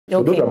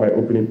So those are my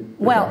opening.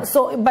 Well,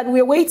 but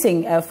we're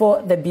waiting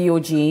for the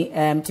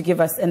BOG to give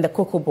us, and the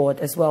Cocoa Board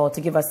as well, to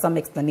give us some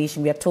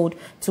explanation. We are told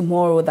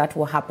tomorrow that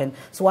will happen.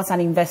 So as an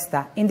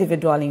investor,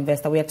 individual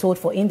investor, we are told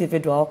for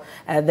individual,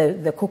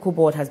 the Cocoa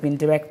Board has been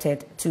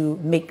directed to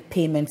make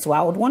payments. So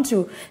I would want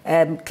to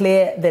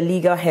clear the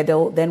legal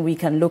hurdle, then we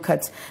can look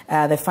at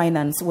the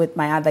finance with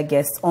my other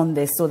guests on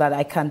this, so that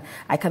I can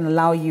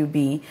allow you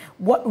be.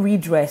 What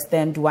redress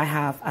then do I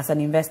have as an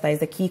investor is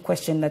the key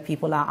question that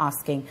people are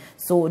asking.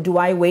 So do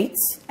I wait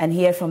and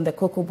hear from the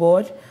Cocoa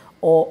Board,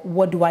 or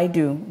what do I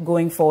do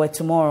going forward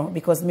tomorrow?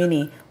 Because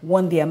many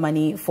want their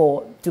money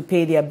to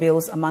pay their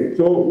bills.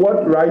 So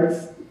what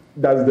rights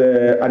does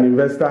an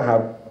investor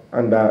have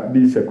under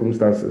these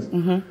circumstances?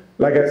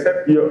 Like I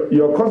said,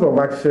 your course of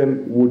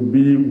action would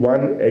be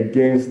one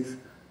against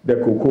the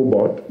Cocoa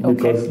Board,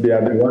 because they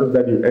are the ones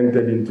that you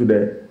entered into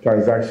the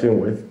transaction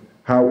with.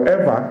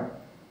 However,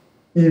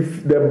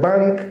 if the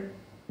bank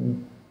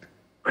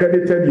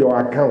credited your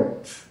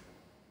account,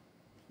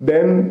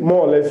 then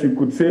more or less you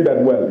could say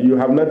that, well, you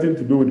have nothing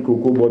to do with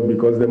Cocoa Board,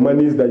 because the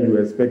monies that you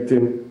were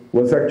expecting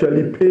was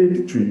actually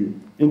paid to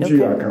you into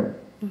your account.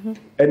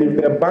 And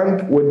if the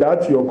bank,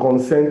 without your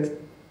consent,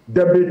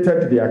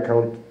 debited the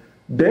account,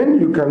 then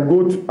you can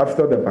go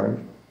after the bank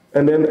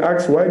and then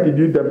ask, why did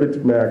you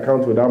debit my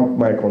account without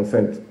my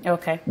consent?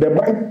 The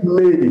bank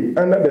may,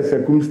 under the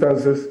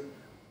circumstances,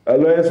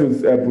 lawyers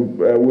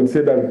would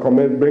say that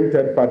bring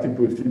third-party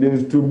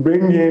proceedings to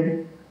bring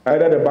in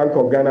either the Bank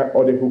of Ghana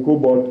or the Cocoa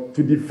Board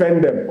to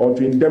defend them or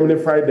to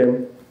indemnify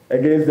them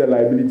against the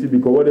liability,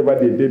 because whatever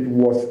they did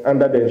was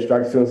under the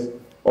instructions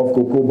of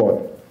Cocoa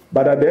Board.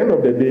 But at the end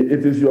of the day,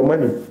 it is your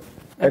money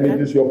and it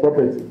is your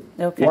property.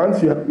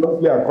 Once you have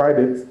lawfully acquired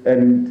it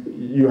and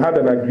you had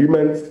an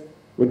agreement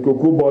with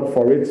Cocoa Board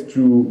for it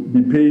to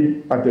be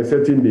paid at a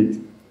certain date,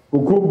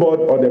 Cocoa Board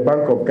or the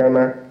Bank of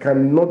Ghana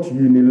cannot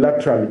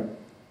unilaterally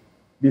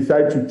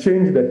decide to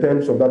change the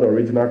terms of that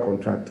original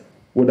contract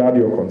without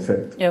your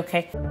consent.